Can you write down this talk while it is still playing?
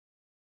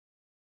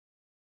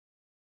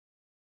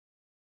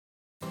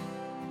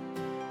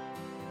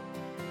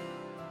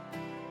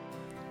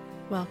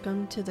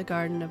Welcome to the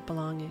Garden of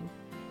Belonging,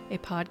 a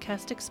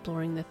podcast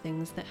exploring the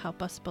things that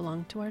help us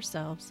belong to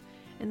ourselves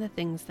and the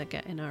things that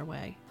get in our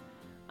way.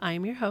 I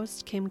am your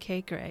host, Kim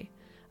K. Gray,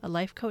 a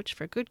life coach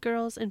for good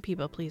girls and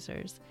people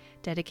pleasers,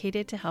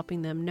 dedicated to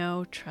helping them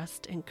know,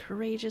 trust, and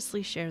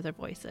courageously share their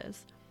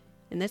voices.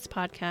 In this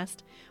podcast,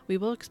 we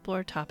will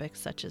explore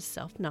topics such as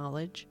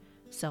self-knowledge,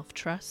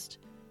 self-trust,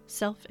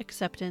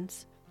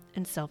 self-acceptance,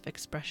 and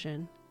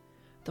self-expression.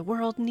 The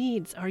world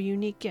needs our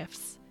unique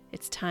gifts.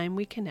 It's time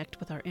we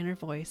connect with our inner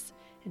voice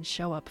and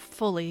show up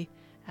fully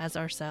as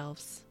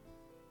ourselves.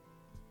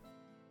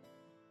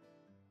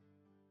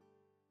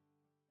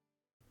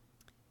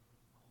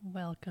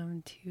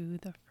 Welcome to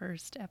the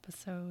first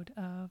episode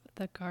of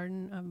the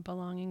Garden of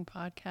Belonging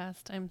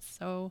podcast. I'm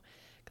so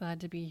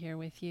glad to be here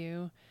with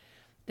you.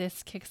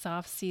 This kicks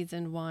off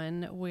season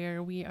 1,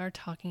 where we are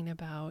talking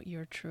about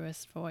your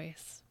truest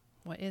voice.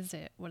 What is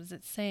it? What is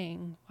it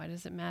saying? Why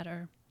does it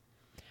matter?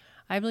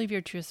 I believe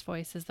your truest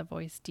voice is the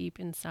voice deep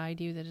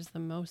inside you that is the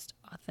most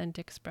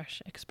authentic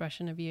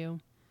expression of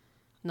you.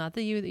 Not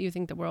the you that you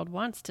think the world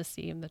wants to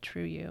see, the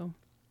true you.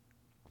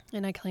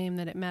 And I claim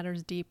that it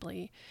matters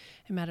deeply.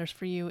 It matters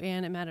for you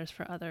and it matters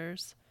for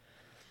others.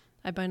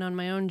 I've been on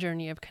my own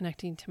journey of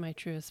connecting to my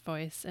truest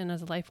voice, and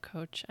as a life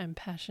coach, I'm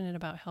passionate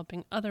about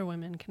helping other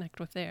women connect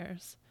with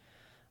theirs.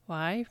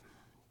 Why?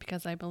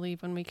 Because I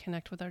believe when we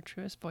connect with our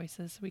truest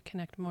voices, we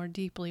connect more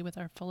deeply with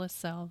our fullest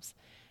selves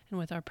and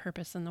with our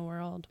purpose in the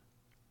world.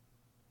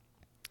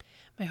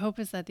 My hope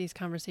is that these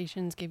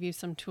conversations give you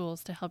some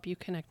tools to help you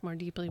connect more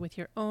deeply with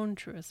your own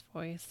truest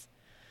voice.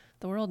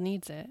 The world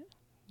needs it.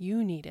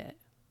 You need it.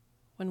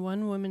 When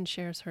one woman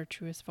shares her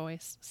truest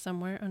voice,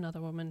 somewhere another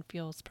woman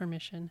feels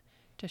permission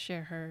to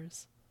share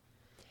hers.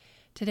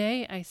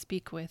 Today, I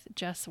speak with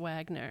Jess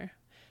Wagner.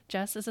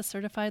 Jess is a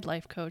certified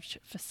life coach,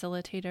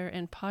 facilitator,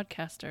 and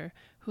podcaster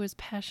who is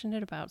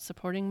passionate about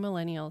supporting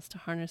millennials to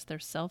harness their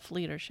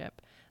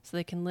self-leadership so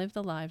they can live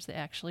the lives they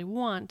actually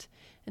want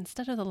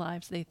instead of the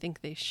lives they think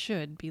they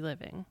should be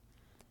living.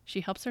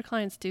 She helps her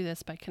clients do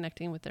this by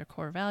connecting with their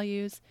core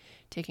values,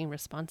 taking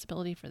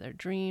responsibility for their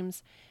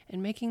dreams,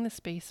 and making the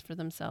space for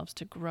themselves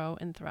to grow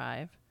and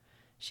thrive.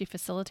 She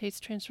facilitates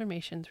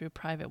transformation through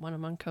private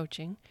one-on-one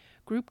coaching,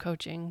 group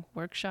coaching,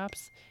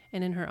 workshops,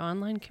 and in her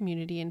online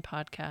community and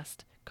podcast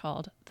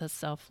called the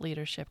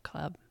Self-Leadership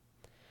Club.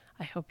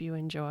 I hope you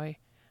enjoy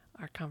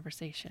our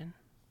conversation.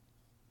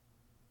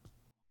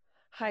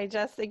 Hi,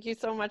 Jess. Thank you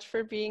so much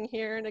for being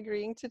here and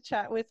agreeing to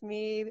chat with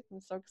me. I'm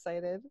so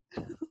excited.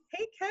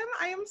 Hey, Kim,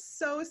 I am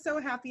so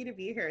happy to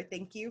be here.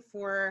 Thank you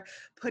for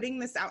putting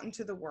this out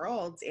into the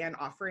world and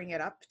offering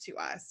it up to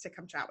us to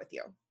come chat with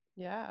you.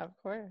 Yeah, of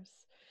course.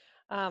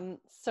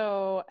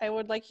 So I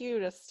would like you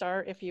to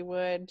start, if you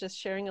would, just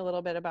sharing a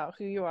little bit about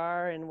who you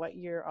are and what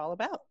you're all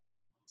about.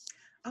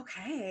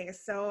 Okay,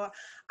 so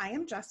I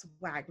am Jess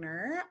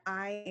Wagner.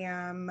 I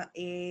am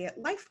a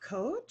life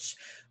coach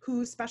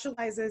who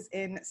specializes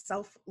in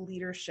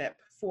self-leadership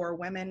for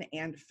women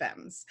and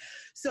femmes.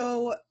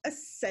 So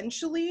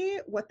essentially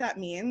what that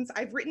means,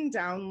 I've written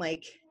down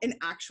like an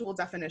actual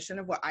definition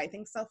of what I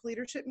think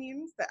self-leadership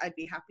means that I'd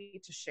be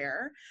happy to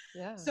share.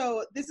 Yeah.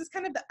 So this is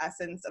kind of the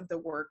essence of the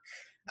work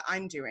that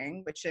I'm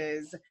doing, which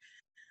is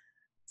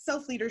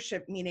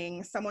self-leadership,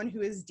 meaning someone who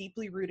is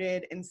deeply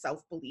rooted in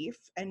self-belief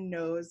and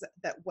knows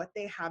that what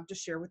they have to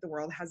share with the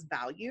world has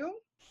value.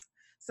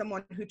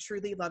 Someone who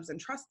truly loves and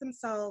trusts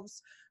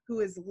themselves,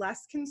 who is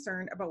less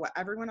concerned about what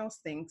everyone else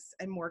thinks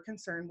and more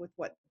concerned with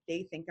what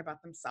they think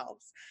about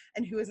themselves,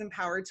 and who is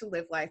empowered to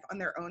live life on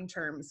their own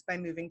terms by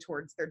moving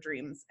towards their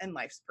dreams and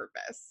life's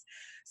purpose.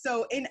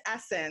 So in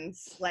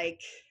essence,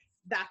 like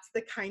that's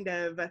the kind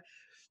of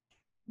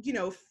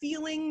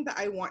feeling that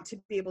I want to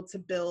be able to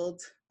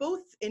build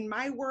both in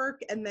my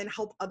work and then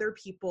help other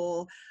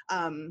people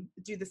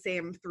do the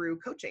same through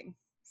coaching.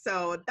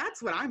 So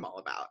that's what I'm all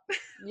about.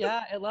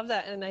 Yeah, I love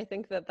that. And I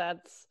think that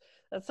that's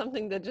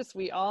something that just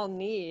we all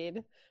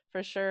need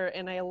for sure.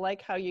 And I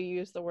like how you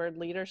use the word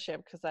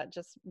leadership, because that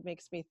just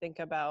makes me think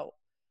about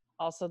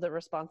also the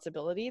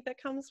responsibility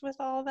that comes with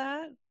all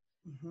that.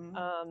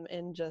 Mm-hmm.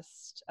 And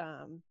just,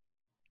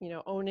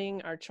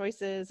 owning our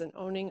choices and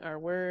owning our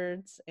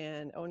words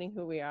and owning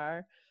who we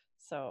are.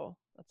 So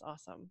that's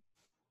awesome.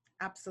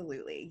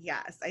 Absolutely.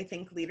 Yes. I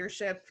think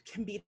leadership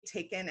can be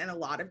taken in a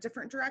lot of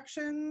different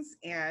directions,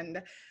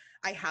 and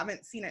I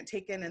haven't seen it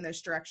taken in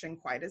this direction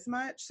quite as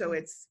much. So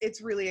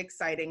it's really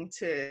exciting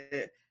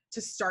to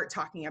start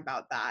talking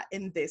about that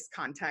in this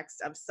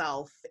context of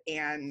self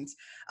and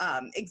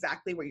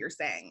exactly what you're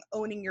saying,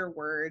 owning your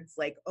words,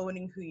 like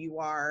owning who you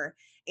are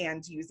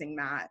and using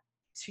that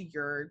to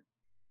your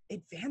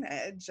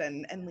advantage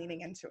and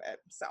leaning into it.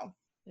 So,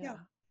 yeah.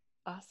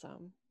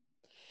 Awesome.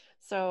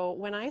 So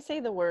when I say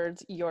the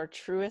words, your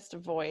truest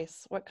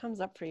voice, what comes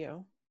up for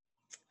you?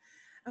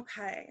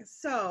 Okay.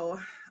 So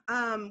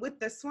with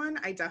this one,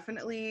 I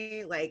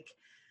definitely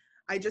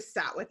I just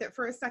sat with it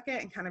for a second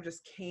and kind of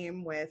just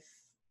came with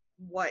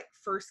what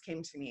first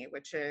came to me,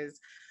 which is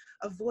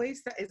a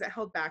voice that isn't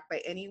held back by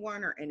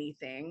anyone or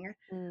anything.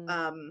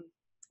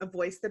 A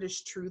voice that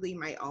is truly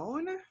my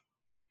own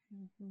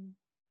Mm-hmm.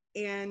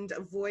 and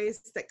a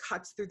voice that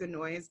cuts through the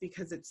noise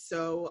because it's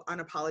so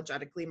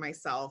unapologetically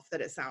myself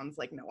that it sounds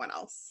like no one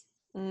else.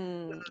 I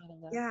love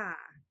that. Yeah.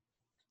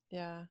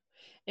 Yeah.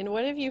 And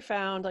what have you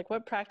found, like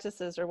what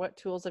practices or what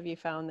tools have you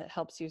found that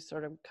helps you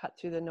sort of cut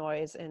through the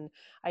noise and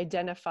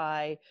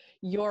identify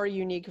your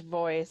unique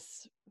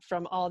voice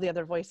from all the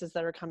other voices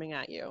that are coming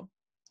at you?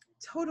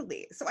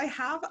 Totally. So I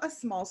have a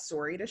small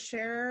story to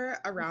share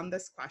around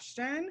this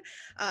question,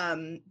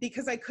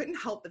 because I couldn't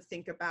help but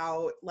think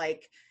about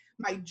like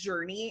my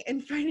journey in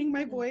finding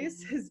my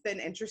voice Mm-hmm. has been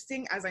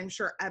interesting, as I'm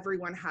sure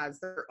everyone has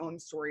their own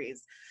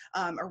stories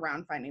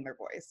around finding their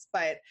voice.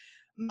 But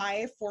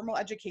my formal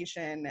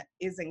education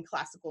is in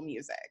classical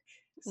music.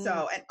 Mm.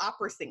 So, and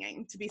opera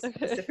singing to be Okay.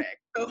 specific.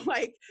 So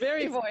like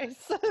Very it's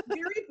voice.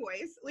 very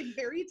voice, like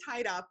very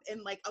tied up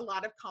in like a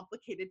lot of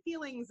complicated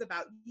feelings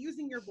about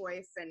using your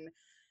voice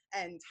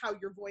and how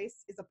your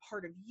voice is a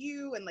part of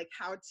you and like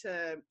how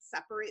to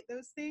separate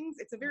those things.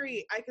 It's a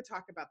very, I could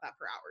talk about that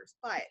for hours,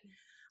 but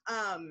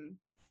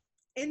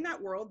in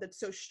that world that's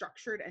so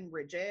structured and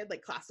rigid,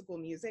 like classical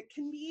music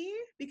can be,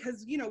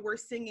 because, you know, we're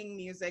singing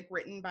music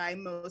written by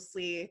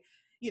mostly,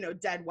 you know,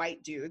 dead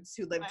white dudes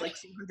who lived Right. like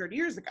 200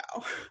 years ago.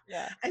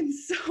 Yeah. And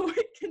so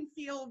it can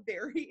feel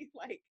very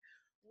like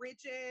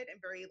rigid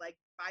and very like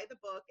by the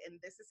book. And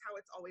this is how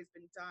it's always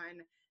been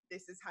done.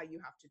 This is how you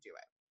have to do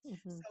it.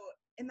 Mm-hmm. So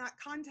in that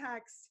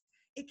context,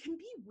 it can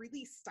be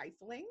really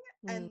stifling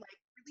and Mm. like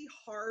really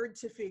hard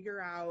to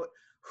figure out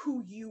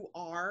who you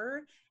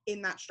are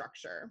in that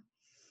structure.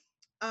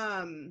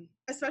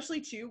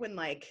 Especially too when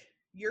like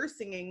you're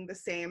singing the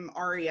same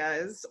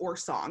arias or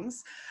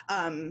songs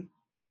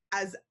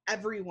as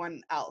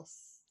everyone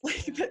else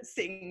like Yeah. that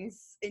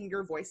sings in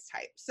your voice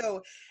type. So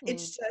Mm.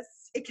 it's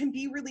just, it can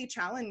be really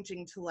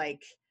challenging to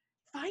like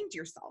find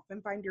yourself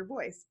and find your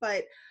voice.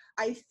 But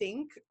I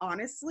think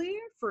honestly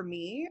for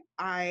me,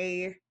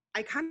 I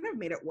kind of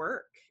made it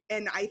work.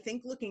 And I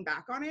think looking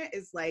back on it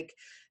is like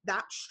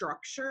that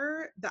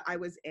structure that I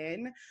was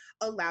in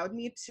allowed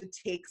me to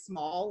take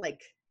small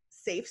like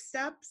safe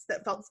steps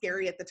that felt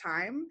scary at the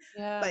time,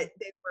 Yeah. but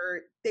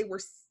they were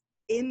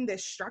in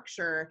this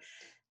structure,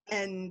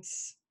 and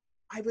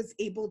I was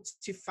able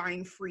to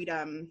find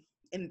freedom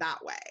in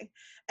that way.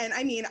 And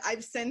I mean,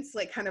 I've since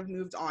like kind of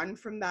moved on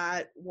from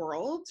that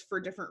world for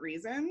different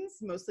reasons,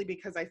 mostly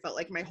because I felt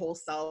like my whole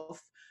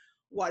self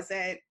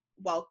wasn't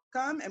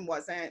welcome and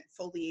wasn't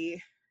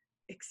fully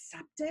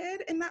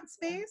accepted in that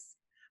Yeah. space.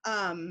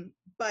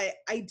 But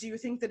I do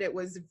think that it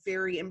was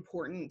very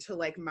important to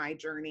like my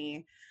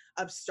journey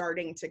of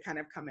starting to kind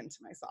of come into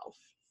myself.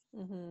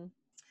 Mm-hmm.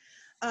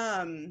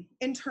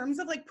 In terms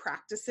of like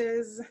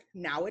practices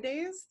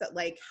nowadays that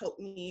like help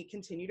me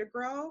continue to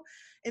grow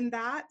in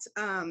that,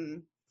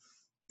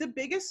 the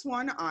biggest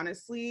one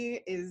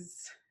honestly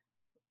is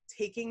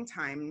taking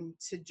time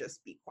to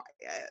just be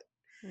quiet.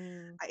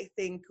 Mm. I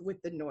think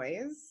with the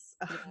noise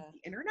of Yeah. the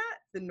internet,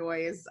 the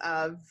noise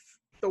of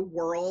the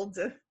world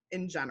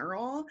in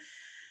general,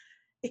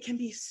 it can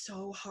be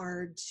so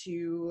hard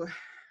to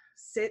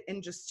sit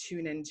and just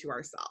tune into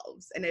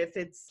ourselves. And if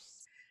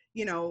it's,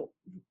 you know,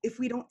 if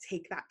we don't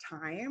take that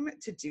time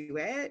to do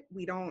it,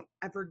 we don't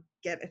ever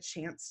get a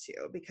chance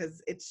to,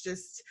 because it's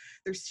just,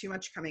 there's too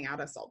much coming at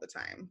us all the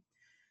time.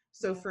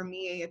 So Yeah. for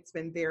me, it's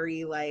been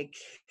very like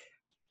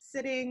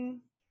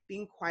sitting,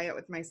 being quiet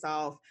with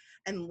myself,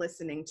 and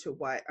listening to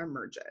what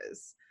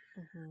emerges.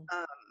 Mm-hmm.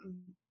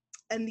 Um,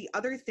 and the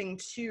other thing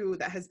too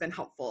that has been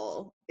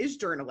helpful is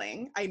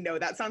journaling. I know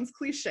that sounds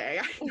cliche.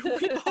 I know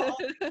we all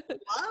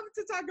love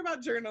to talk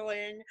about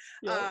journaling,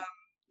 Yep. um,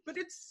 but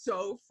it's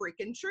so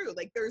freaking true.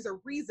 Like there's a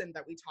reason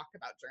that we talk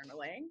about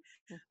journaling,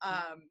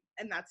 Mm-hmm.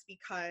 and that's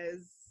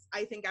because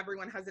I think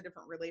everyone has a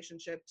different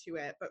relationship to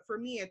it. But for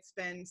me, it's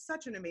been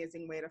such an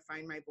amazing way to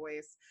find my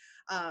voice,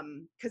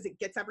 because it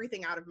gets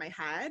everything out of my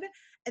head.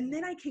 And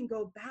then I can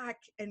go back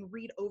and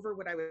read over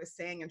what I was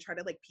saying and try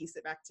to like piece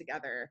it back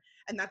together.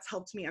 And that's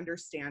helped me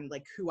understand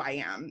like who I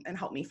am and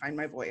help me find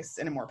my voice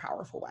in a more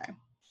powerful way.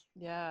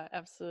 Yeah,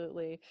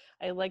 absolutely.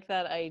 I like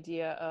that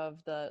idea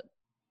of the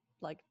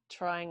like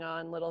trying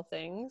on little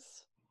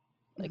things.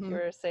 Like you Mm-hmm,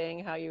 were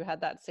saying, how you had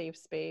that safe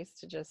space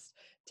to just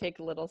take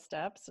little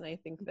steps. And I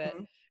think that,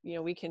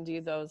 mm-hmm. we can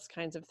do those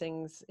kinds of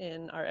things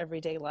in our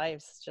everyday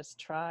lives. Just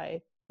try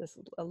this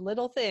a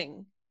little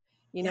thing.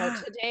 Yeah.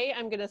 Today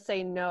I'm going to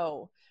say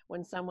no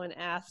when someone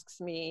asks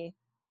me,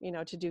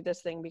 to do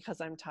this thing because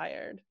I'm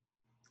tired,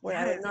 where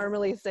I would Yes.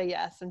 normally say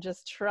yes. I'm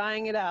just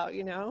trying it out.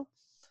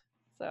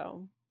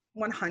 So,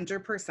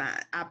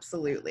 100%.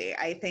 Absolutely.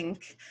 I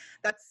think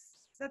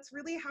that's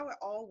really how it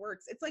all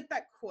works. It's like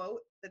that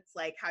quote that's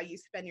like, how you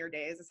spend your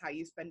days is how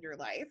you spend your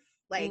life.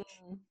 Like,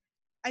 mm,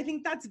 I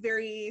think that's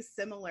very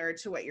similar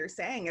to what you're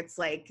saying. It's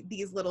like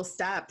these little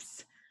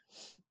steps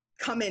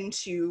come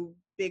into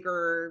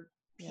bigger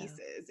yeah,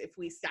 pieces if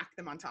we stack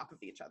them on top of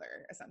each other,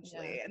 yeah,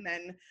 essentially. And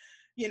then,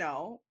 you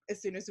know,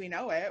 as soon as we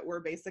know it, we're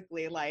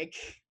basically like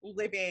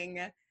living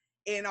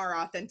in our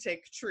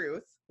authentic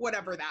truth,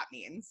 whatever that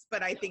means.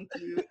 But I think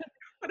you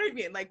what I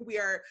mean, like we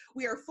are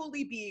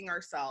fully being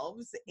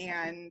ourselves,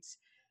 and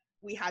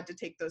we had to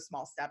take those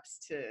small steps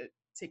to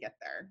get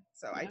there.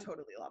 So I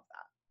totally love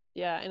that.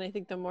 Yeah. And I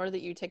think the more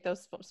that you take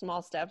those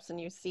small steps and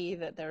you see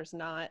that there's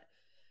not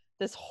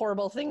this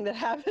horrible thing that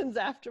happens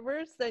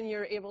afterwards, then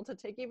you're able to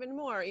take even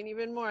more and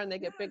even more, and they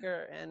get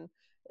bigger, and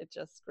it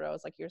just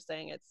grows. Like you're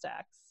saying, it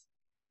stacks.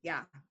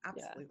 Yeah,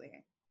 absolutely.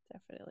 Yeah,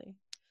 definitely.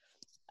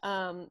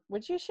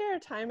 Would you share a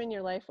time in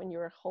your life when you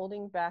were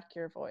holding back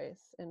your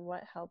voice, and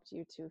what helped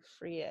you to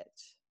free it?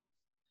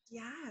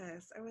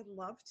 Yes, I would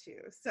love to.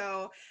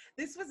 So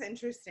this was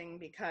interesting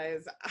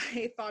because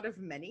I thought of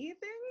many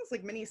things,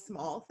 like many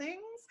small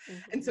things.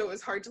 And so it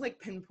was hard to like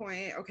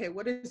pinpoint, okay,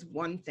 what is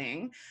one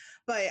thing?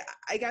 But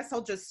I guess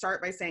I'll just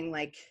start by saying,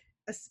 like,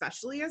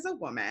 especially as a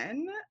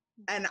woman,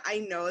 and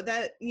I know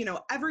that, you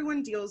know,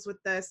 everyone deals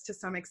with this to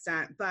some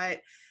extent,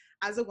 but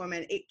as a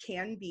woman, it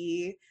can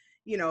be,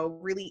 you know,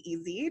 really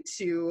easy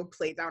to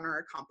play down our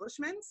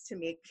accomplishments to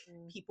make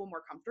people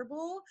more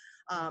comfortable.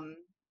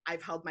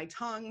 I've held my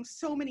tongue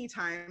so many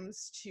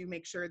times to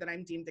make sure that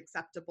I'm deemed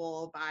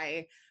acceptable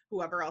by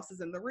whoever else is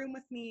in the room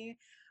with me.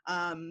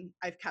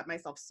 I've kept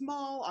myself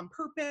small on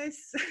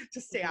purpose to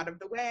stay out of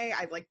the way.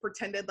 I've like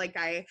pretended like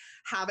I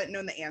haven't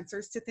known the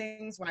answers to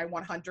things when I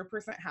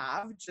 100%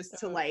 have, just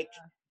to like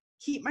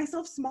keep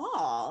myself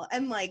small.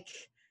 And like,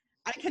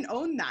 I can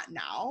own that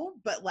now,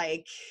 but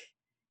like,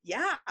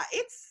 yeah,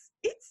 it's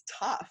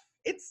tough.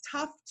 It's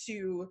tough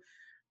to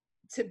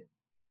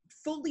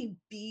fully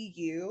be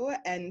you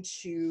and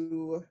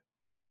to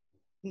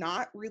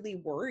not really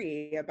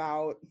worry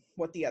about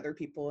what the other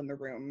people in the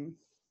room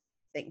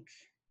think,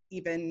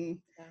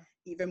 even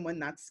when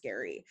that's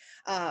scary.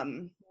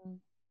 And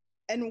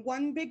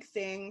one big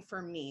thing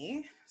for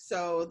me,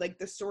 so like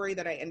the story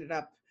that I ended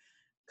up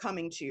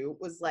coming to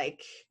was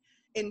like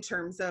in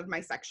terms of my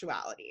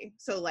sexuality.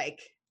 So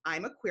like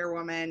I'm a queer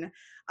woman,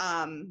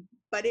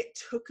 but it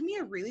took me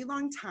a really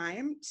long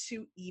time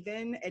to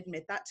even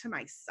admit that to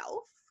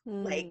myself.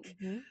 Like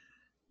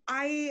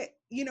I,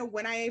 you know,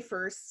 when I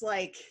first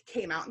like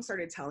came out and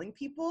started telling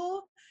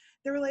people,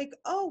 they were like,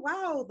 oh,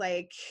 wow,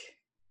 like,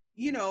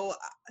 you know,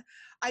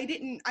 I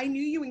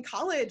knew you in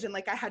college and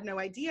like I had no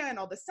idea and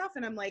all this stuff.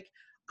 And I'm like,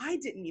 I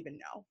didn't even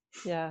know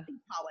in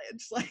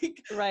college.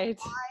 Like, I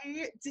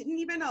didn't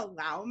even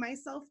allow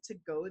myself to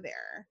go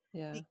there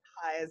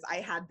because I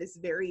had this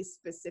very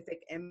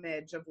specific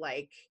image of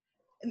like,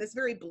 in this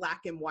very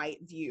black and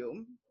white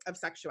view of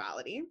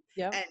sexuality.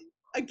 And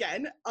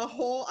again, a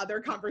whole other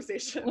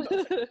conversation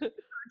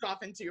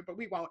off into, but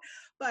we won't.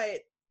 But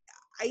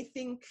I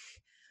think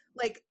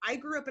like I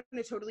grew up in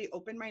a totally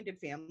open-minded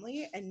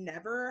family and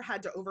never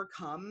had to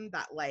overcome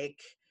that like,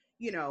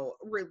 you know,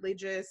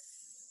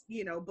 religious,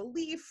 you know,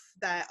 belief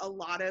that a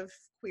lot of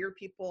queer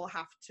people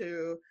have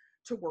to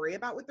worry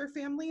about with their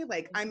family.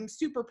 Like I'm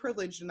super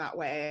privileged in that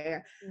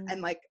way.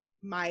 And like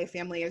my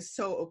family is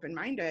so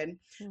open-minded.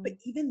 But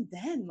even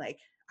then, like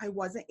I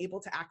wasn't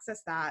able to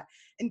access that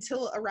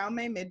until around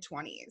my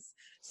mid-20s.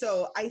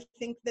 So I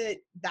think that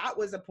that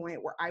was a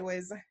point where I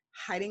was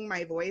hiding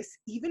my voice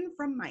even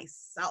from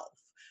myself,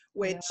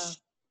 which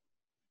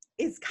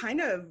is kind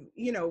of,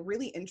 you know,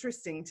 really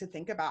interesting to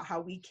think about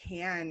how we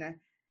can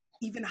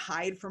even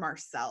hide from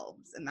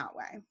ourselves in that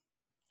way.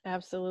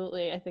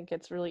 Absolutely. I think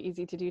it's really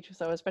easy to do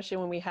so, especially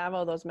when we have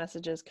all those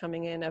messages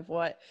coming in of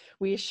what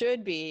we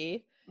should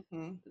be.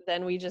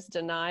 Then we just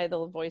deny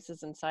the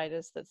voices inside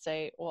us that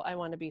say, well, I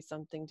want to be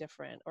something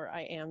different, or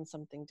I am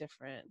something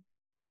different.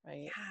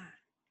 Right.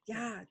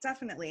 Yeah,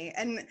 definitely.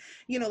 And,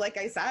 you know, like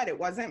I said, it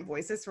wasn't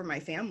voices from my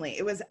family.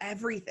 It was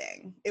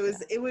everything.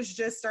 It was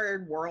just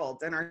our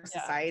world and our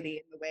society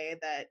in the way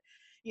that,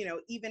 you know,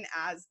 even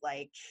as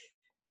like,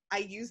 I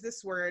use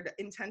this word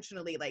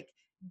intentionally, like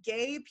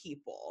gay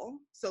people.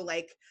 So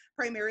like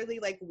primarily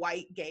like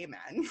white gay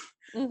men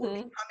were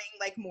becoming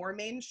like more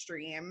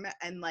mainstream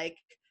and like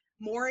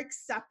more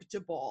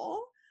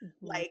acceptable.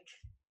 Like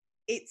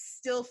it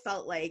still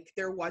felt like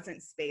there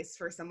wasn't space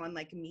for someone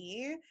like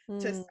me to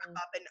step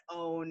up and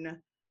own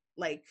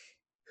like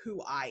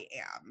who I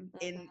am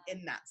in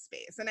that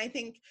space. And I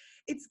think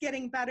it's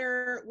getting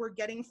better. We're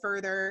getting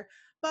further,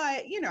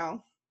 but you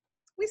know,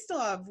 we still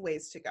have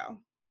ways to go.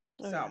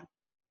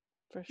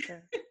 For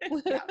sure.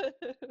 Yeah.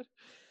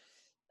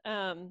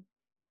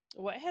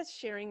 What has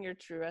sharing your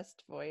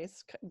truest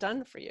voice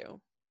done for you?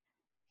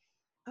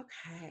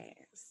 Okay.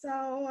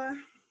 So,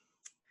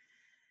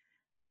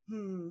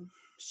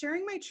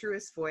 sharing my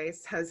truest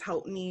voice has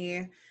helped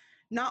me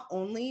not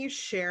only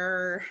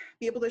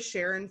be able to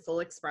share in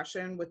full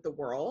expression with the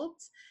world.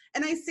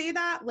 And I say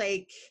that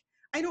like,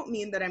 I don't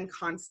mean that I'm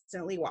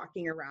constantly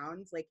walking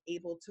around like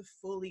able to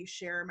fully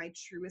share my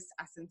truest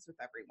essence with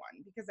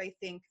everyone, because I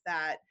think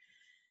that,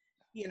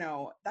 you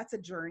know, that's a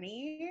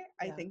journey.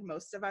 I think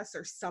most of us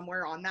are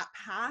somewhere on that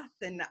path,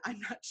 and I'm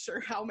not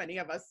sure how many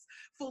of us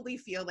fully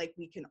feel like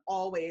we can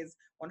always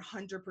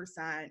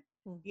 100%,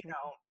 you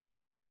know,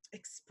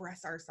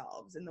 express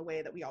ourselves in the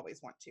way that we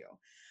always want to.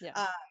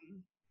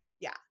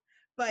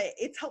 But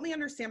it's helped me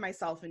understand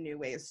myself in new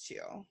ways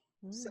too.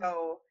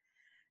 So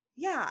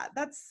yeah,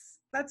 that's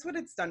what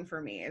it's done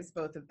for me, is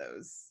both of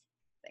those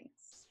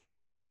things.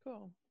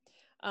 Cool.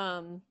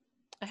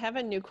 I have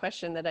a new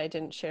question that I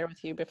didn't share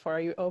with you before.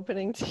 Are you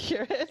opening to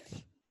hear it?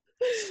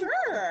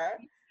 Sure.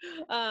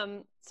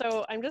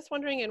 So I'm just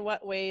wondering in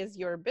what ways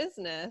your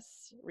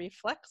business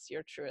reflects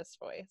your truest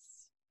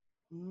voice.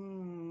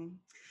 Mm,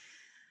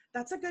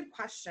 that's a good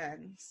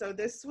question. So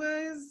this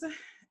was,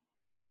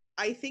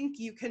 I think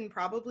you can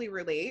probably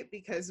relate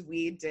because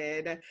we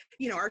did,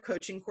 our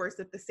coaching course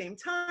at the same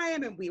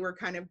time, and we were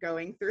kind of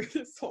going through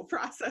this whole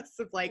process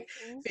of like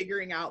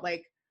figuring out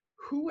like,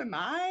 who am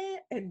I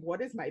and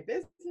what is my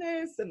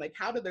business and like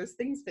how do those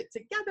things fit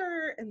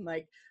together, and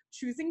like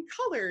choosing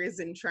colors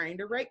and trying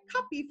to write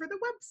copy for the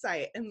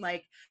website and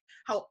like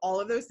how all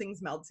of those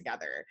things meld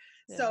together.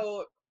 Yeah.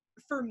 So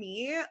for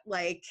me,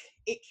 like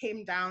it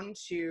came down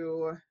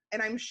to,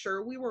 and I'm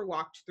sure we were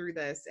walked through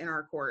this in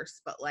our course,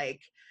 but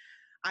like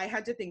I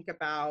had to think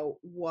about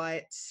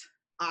what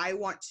I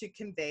want to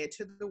convey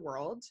to the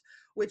world,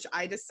 which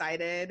I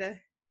decided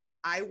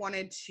I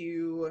wanted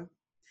to,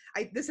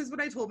 this is what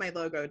I told my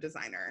logo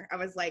designer. I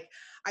was like,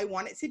 I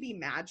want it to be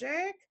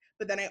magic,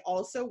 but then I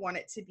also want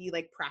it to be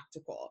like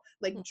practical,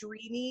 like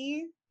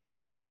dreamy,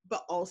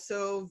 but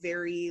also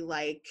very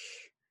like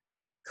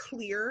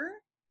clear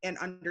and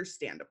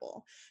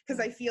understandable. Because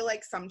I feel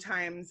like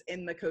sometimes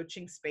in the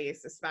coaching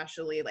space,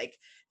 especially, like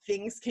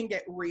things can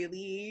get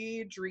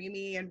really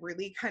dreamy and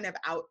really kind of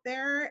out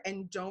there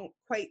and don't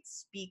quite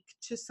speak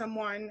to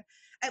someone,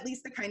 at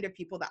least the kind of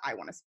people that I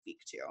want to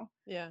speak to.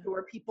 Yeah. Who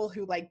are people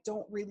who like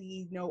don't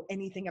really know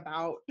anything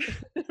about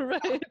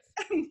right.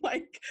 and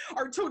like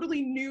are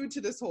totally new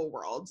to this whole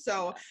world.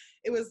 So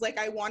it was like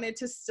I wanted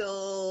to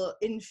still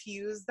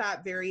infuse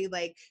that very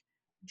like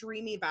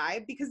dreamy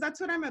vibe, because that's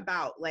what I'm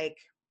about. Like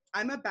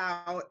I'm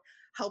about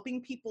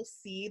helping people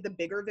see the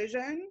bigger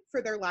vision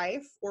for their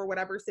life or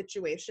whatever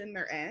situation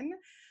they're in,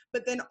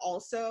 but then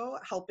also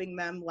helping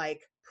them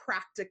like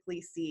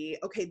practically see,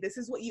 okay, this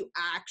is what you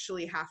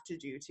actually have to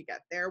do to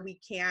get there. We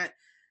can't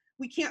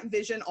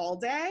vision all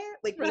day.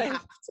 Like we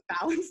have to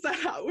balance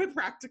that out with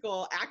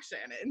practical action.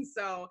 And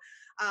so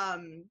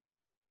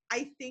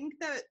I think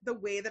that the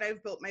way that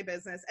I've built my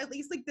business, at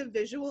least like the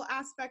visual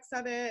aspects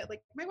of it,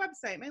 like my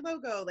website, my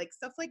logo, like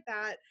stuff like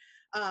that,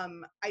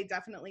 I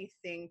definitely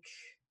think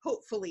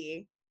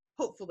hopefully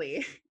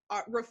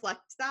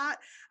reflect that,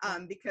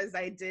 because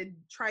I did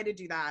try to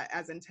do that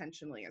as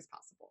intentionally as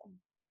possible.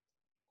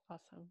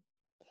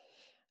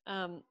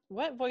 Awesome.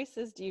 What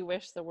voices do you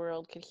wish the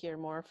world could hear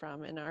more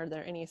from? And are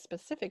there any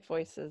specific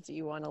voices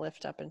you want to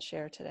lift up and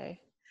share today?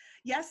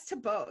 Yes to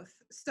both.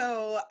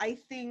 So I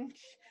think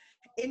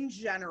in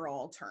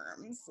general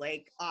terms,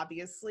 like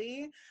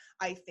obviously,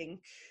 I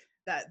think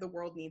that the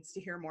world needs to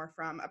hear more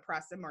from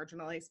oppressed and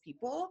marginalized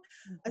people,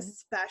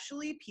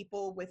 especially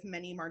people with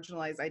many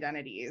marginalized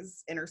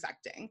identities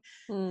intersecting.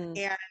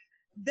 And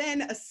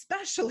then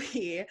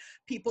especially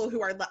people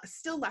who are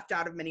still left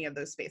out of many of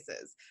those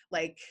spaces,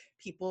 like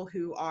people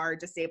who are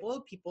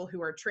disabled, people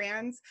who are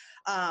trans,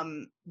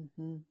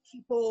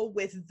 people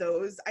with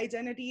those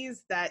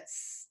identities that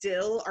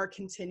still are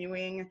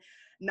continuing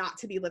not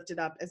to be lifted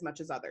up as much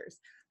as others.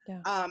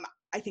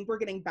 I think we're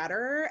getting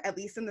better, at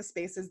least in the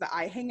spaces that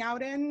I hang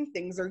out in.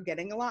 Things are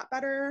getting a lot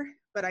better,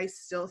 but I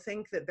still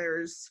think that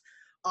there's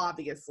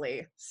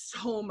obviously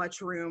so much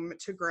room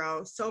to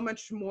grow, so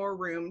much more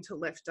room to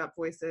lift up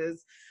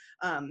voices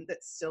that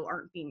still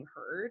aren't being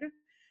heard.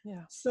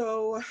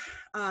 So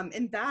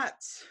in that,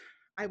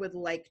 I would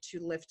like to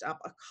lift up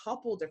a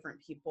couple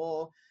different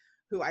people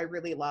who I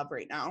really love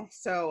right now.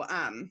 So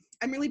I'm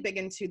really big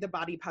into the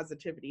body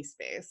positivity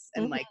space,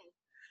 and like,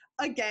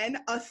 again,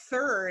 a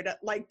third,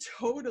 like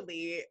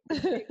totally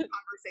big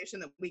conversation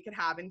that we could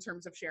have in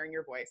terms of sharing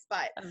your voice.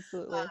 But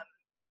absolutely.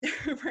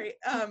 Right.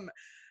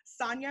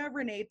 Sonia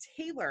Renee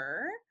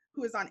Taylor,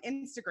 who is on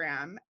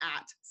Instagram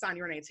at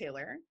Sonia Renee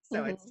Taylor.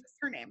 So it's just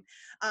her name.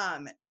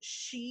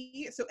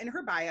 So in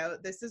her bio,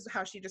 this is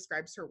how she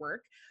describes her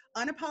work: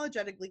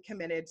 unapologetically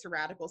committed to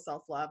radical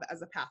self-love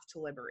as a path to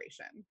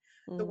liberation.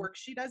 The work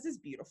she does is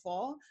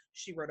beautiful.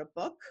 She wrote a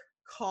book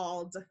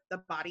called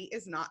The Body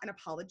Is Not an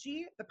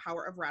Apology: The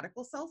Power of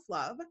Radical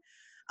Self-Love,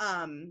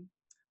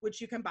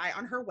 which you can buy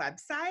on her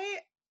website,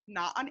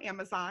 not on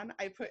Amazon.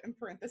 I put in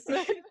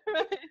parentheses.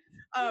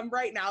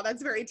 Right now,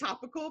 that's very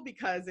topical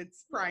because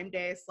it's Prime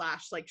Day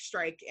 / like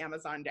strike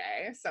Amazon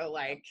Day. So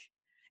like,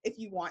 if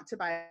you want to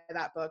buy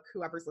that book,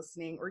 whoever's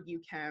listening, or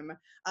you can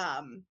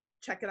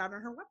check it out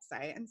on her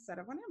website instead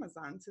of on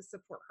Amazon to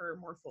support her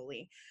more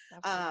fully.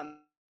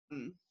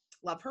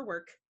 Love her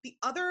work. The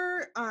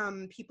other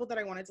people that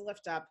I wanted to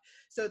lift up,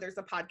 so there's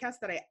a podcast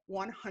that I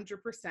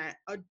 100%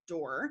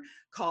 adore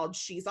called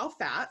She's All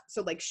Fat.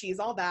 So like She's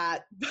All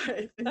That,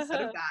 but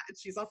instead of that,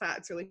 it's She's All Fat.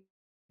 It's really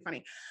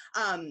funny.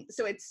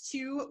 So it's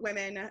two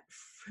women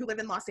who live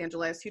in Los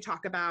Angeles who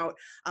talk about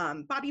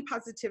body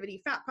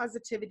positivity, fat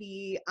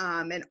positivity,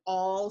 and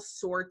all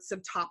sorts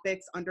of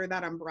topics under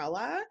that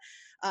umbrella.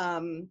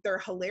 They're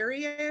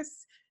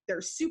hilarious. They're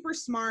super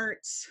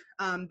smart.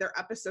 Their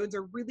episodes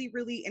are really,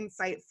 really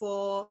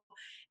insightful.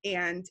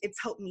 And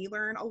it's helped me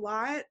learn a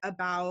lot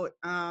about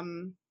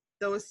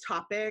those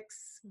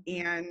topics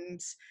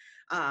and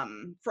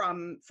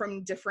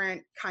from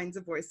different kinds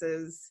of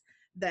voices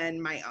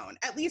than my own.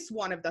 At least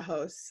one of the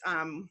hosts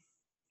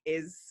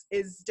is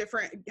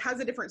different, has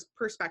a different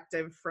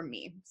perspective from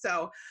me.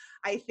 So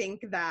I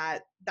think that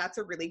that's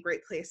a really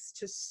great place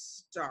to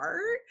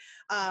start.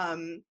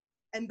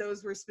 And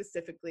those were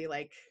specifically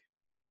like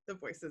the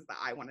voices that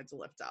I wanted to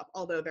lift up,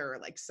 although there are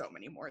like so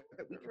many more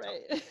that we could talk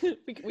about.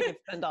 we could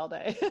spend all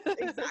day.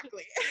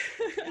 Exactly.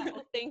 Yeah,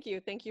 well, thank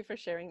you for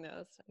sharing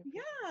those.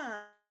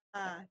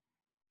 Yeah.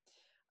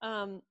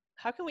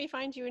 How can we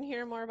find you and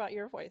hear more about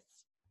your voice?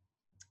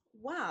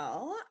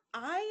 Well,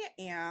 I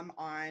am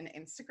on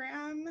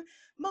Instagram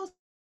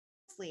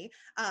mostly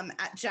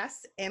at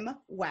Jess M.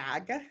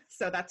 Wag.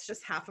 So that's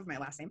just half of my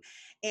last name.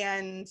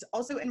 And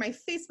also in my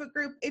Facebook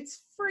group,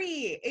 it's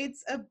free.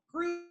 It's a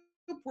group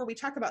where we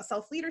talk about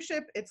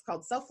self-leadership. It's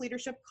called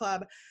Self-Leadership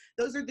Club.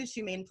 Those are the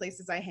two main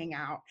places I hang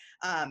out.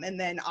 And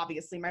then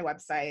obviously my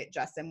website,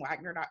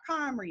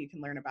 jessmwagner.com, where you can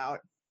learn about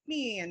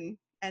me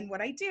and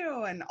what I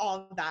do and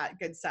all of that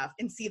good stuff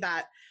and see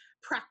that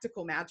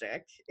practical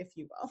magic, if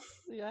you will.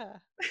 Yeah,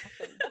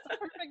 awesome. That's a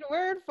perfect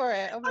word for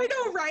it. Oh I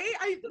know, right?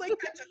 I like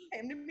that just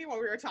came to me while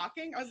we were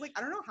talking. I was like,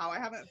 I don't know how I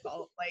haven't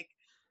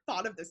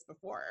thought of this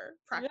before.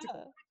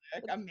 Practical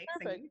magic,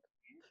 amazing.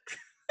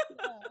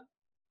 Yeah.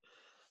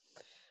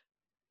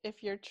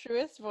 If your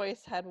truest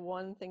voice had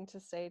one thing to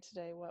say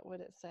today, what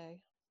would it say?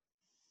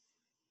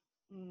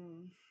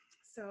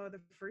 So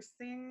the first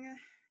thing,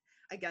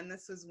 again,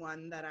 this was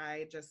one that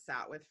I just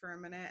sat with for a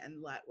minute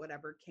and let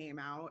whatever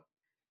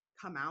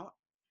come out.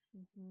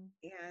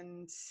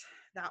 And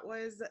that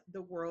was,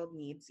 the world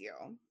needs you.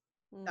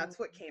 That's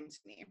what came to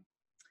me.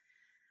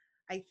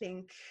 I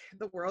think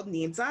the world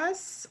needs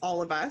us,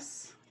 all of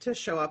us, to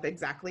show up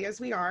exactly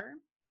as we are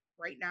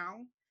right now,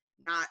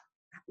 not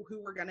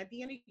who we're going to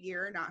be in a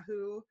year, not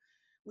who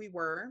we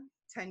were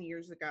 10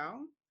 years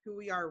ago, who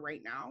we are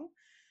right now.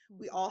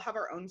 We all have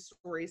our own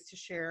stories to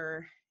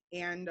share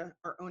and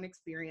our own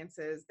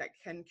experiences that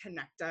can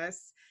connect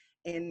us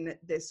in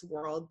this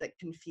world that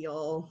can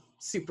feel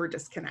super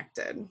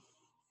disconnected.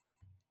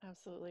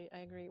 Absolutely. I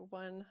agree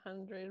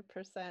 100%.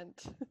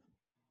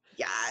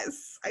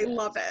 Yes, I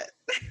love it.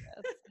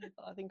 Yes,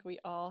 I think we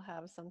all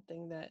have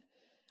something that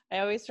I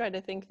always try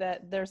to think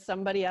that there's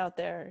somebody out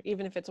there,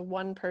 even if it's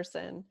one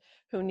person,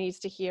 who needs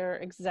to hear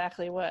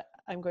exactly what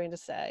I'm going to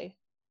say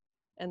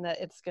and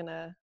that it's going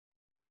to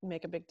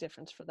make a big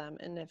difference for them.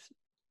 And if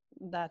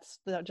that's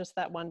just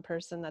that one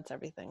person, that's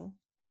everything.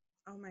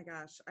 Oh my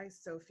gosh, I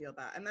so feel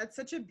that. And that's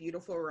such a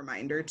beautiful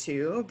reminder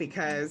too,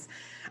 because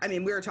I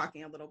mean, we were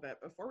talking a little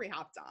bit before we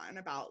hopped on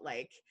about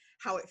like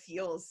how it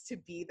feels to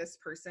be this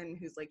person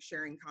who's like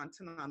sharing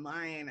content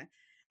online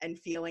and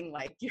feeling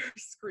like you're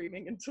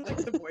screaming into like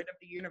the void of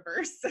the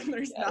universe and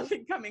there's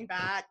nothing coming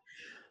back.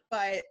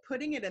 But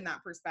putting it in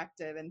that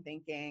perspective and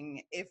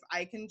thinking, if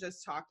I can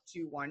just talk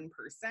to one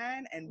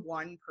person and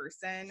one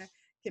person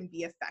can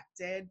be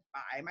affected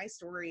by my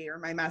story or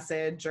my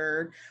message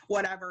or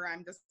whatever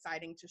I'm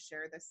deciding to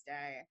share this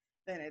day,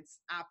 then it's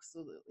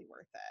absolutely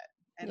worth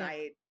it. And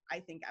I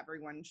think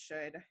everyone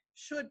should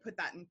put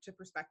that into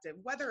perspective,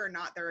 whether or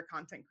not they're a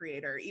content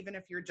creator, even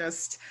if you're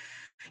just,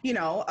 you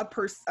know,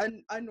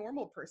 a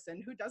normal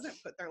person who doesn't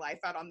put their life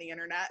out on the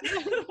internet.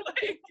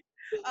 Like,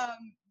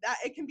 that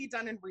it can be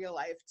done in real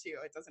life too.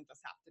 It doesn't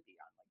just have to be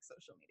on like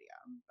social media.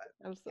 But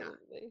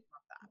absolutely.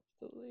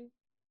 Absolutely.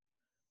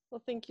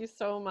 Well, thank you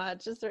so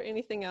much. Is there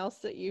anything else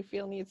that you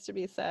feel needs to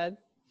be said?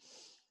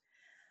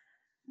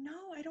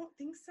 No, I don't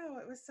think so.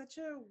 It was such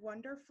a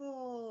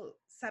wonderful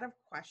set of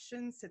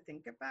questions to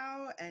think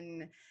about.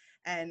 And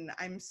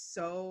I'm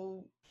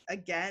so,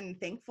 again,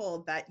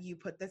 thankful that you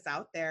put this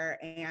out there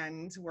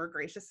and were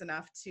gracious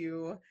enough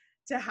to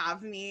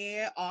have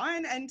me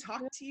on and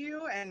talk to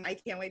you. And I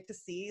can't wait to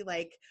see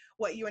like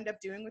what you end up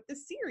doing with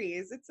this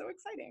series. It's so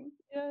exciting.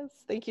 Yes.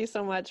 Thank you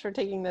so much for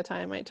taking the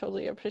time. I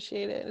totally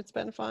appreciate it. It's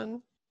been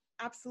fun.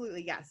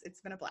 Absolutely. Yes.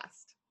 It's been a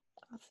blast.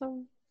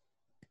 Awesome.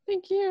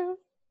 Thank you.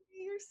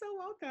 You're so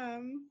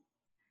welcome.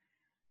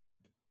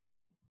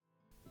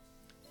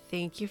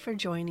 Thank you for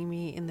joining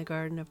me in the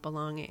Garden of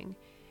Belonging.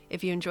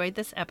 If you enjoyed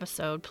this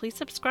episode, please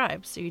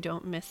subscribe so you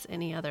don't miss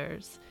any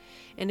others.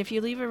 And if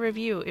you leave a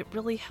review, it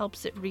really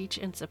helps it reach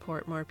and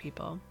support more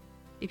people.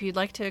 If you'd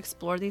like to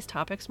explore these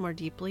topics more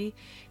deeply,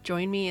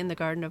 join me in the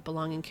Garden of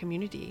Belonging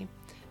community.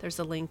 There's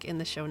a link in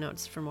the show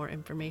notes for more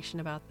information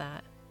about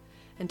that.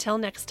 Until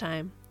next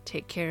time,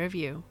 take care of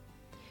you.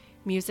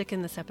 Music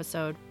in this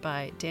episode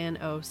by Dan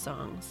O.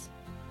 Songs.